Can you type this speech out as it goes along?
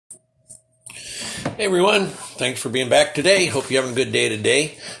Hey everyone, thanks for being back today. Hope you're having a good day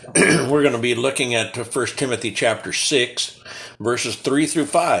today. We're going to be looking at 1 Timothy chapter 6, verses 3 through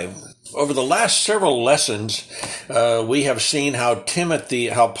 5. Over the last several lessons, we have seen how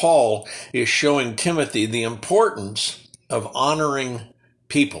Paul is showing Timothy the importance of honoring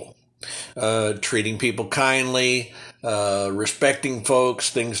people, treating people kindly, respecting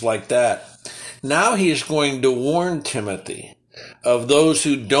folks, things like that. Now he is going to warn Timothy of those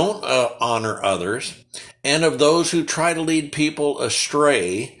who don't honor others, and of those who try to lead people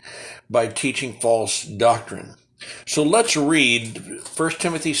astray by teaching false doctrine. So let's read 1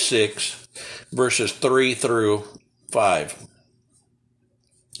 Timothy 6, verses 3 through 5.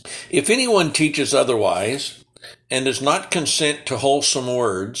 If anyone teaches otherwise, and does not consent to wholesome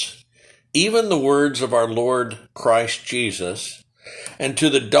words, even the words of our Lord Christ Jesus, and to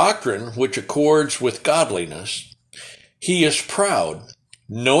the doctrine which accords with godliness, he is proud,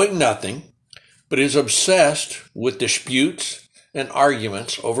 knowing nothing, but is obsessed with disputes and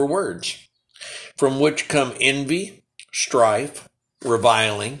arguments over words, from which come envy, strife,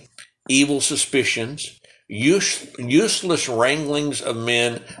 reviling, evil suspicions, useless wranglings of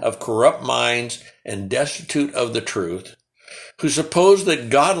men of corrupt minds and destitute of the truth, who suppose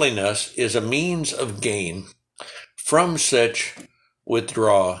that godliness is a means of gain. From such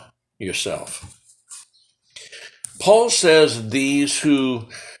withdraw yourself. Paul says these who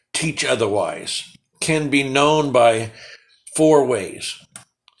teach otherwise can be known by 4 ways.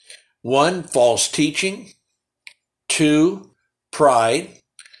 1, false teaching. 2, pride.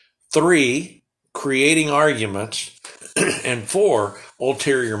 3, creating arguments. And 4,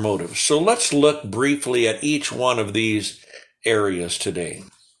 ulterior motives. So let's look briefly at each one of these areas today.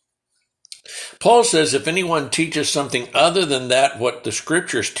 Paul says if anyone teaches something other than that what the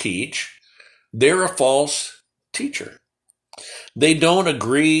scriptures teach, they're a false teacher. They don't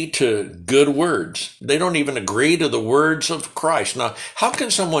agree to good words. They don't even agree to the words of Christ. Now, how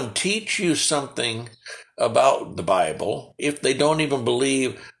can someone teach you something about the Bible if they don't even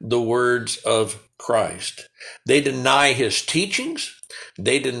believe the words of Christ? They deny his teachings.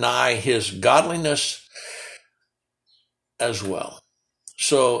 They deny his godliness as well.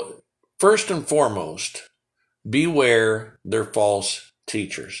 So, first and foremost, beware their false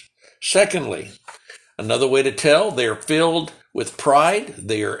teachers. Secondly, another way to tell, they are filled with pride.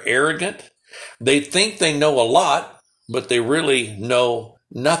 They are arrogant. They think they know a lot, but they really know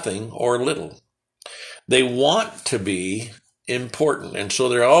nothing or little. They want to be important, and so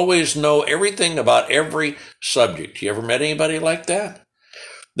they always know everything about every subject. You ever met anybody like that?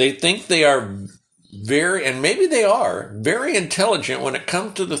 They think they are and maybe they are, very intelligent when it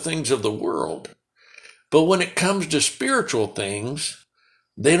comes to the things of the world. But when it comes to spiritual things,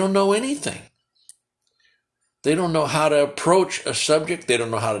 they don't know anything. They don't know how to approach a subject. They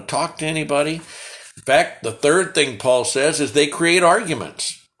don't know how to talk to anybody. In fact, the third thing Paul says is they create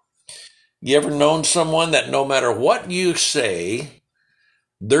arguments. You ever known someone that no matter what you say,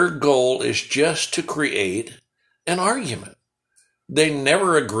 their goal is just to create an argument? They're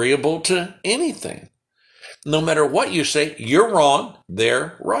never agreeable to anything. No matter what you say, you're wrong,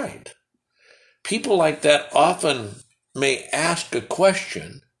 they're right. People like that often may ask a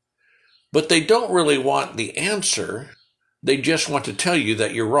question, but they don't really want the answer. They just want to tell you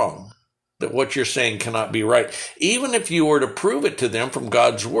that you're wrong, that what you're saying cannot be right. Even if you were to prove it to them from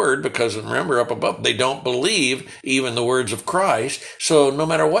God's word, because remember up above, they don't believe even the words of Christ. So no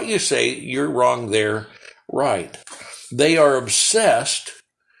matter what you say, you're wrong, they're right. They are obsessed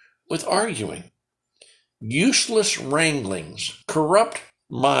with arguing. Useless wranglings, corrupt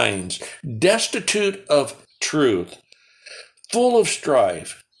minds, destitute of truth, full of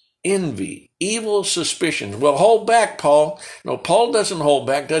strife, envy, evil suspicion. Well, hold back, Paul. No, Paul doesn't hold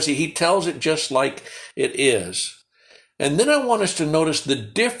back, does he? He tells it just like it is. And then I want us to notice the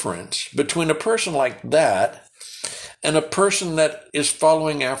difference between a person like that and a person that is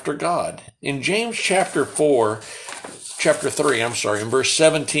following after God. In James chapter 3, in verse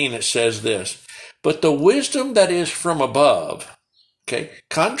 17, it says this, but the wisdom that is from above, okay,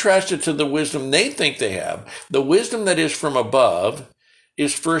 contrasted to the wisdom they think they have, the wisdom that is from above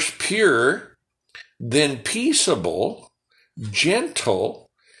is first pure, then peaceable, gentle,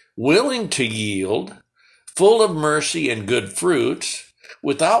 willing to yield, full of mercy and good fruits,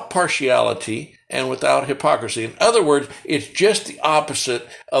 without partiality and without hypocrisy. In other words, it's just the opposite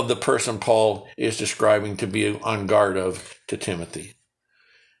of the person Paul is describing to be on guard of to Timothy.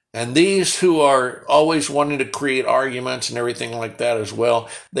 And these who are always wanting to create arguments and everything like that as well,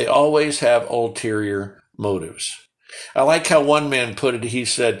 they always have ulterior motives. I like how one man put it. He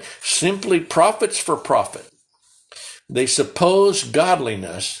said, simply profits for profit. They suppose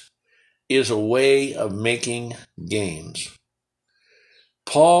godliness is a way of making gains.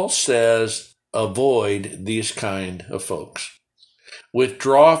 Paul says, avoid these kind of folks.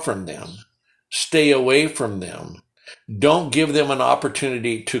 Withdraw from them. Stay away from them. Don't give them an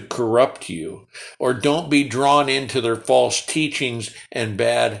opportunity to corrupt you, or don't be drawn into their false teachings and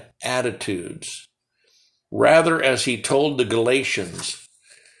bad attitudes. Rather, as he told the Galatians,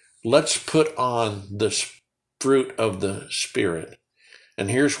 let's put on the fruit of the Spirit. And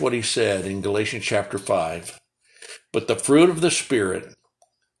here's what he said in Galatians chapter 5. But the fruit of the Spirit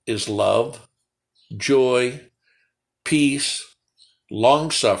is love, joy, peace,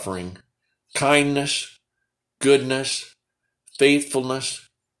 long-suffering, kindness, goodness, faithfulness,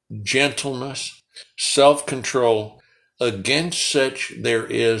 gentleness, self-control. Against such there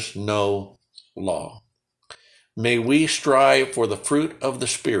is no law. May we strive for the fruit of the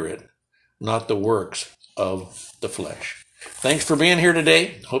Spirit, not the works of the flesh. Thanks for being here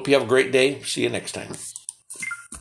today. Hope you have a great day. See you next time.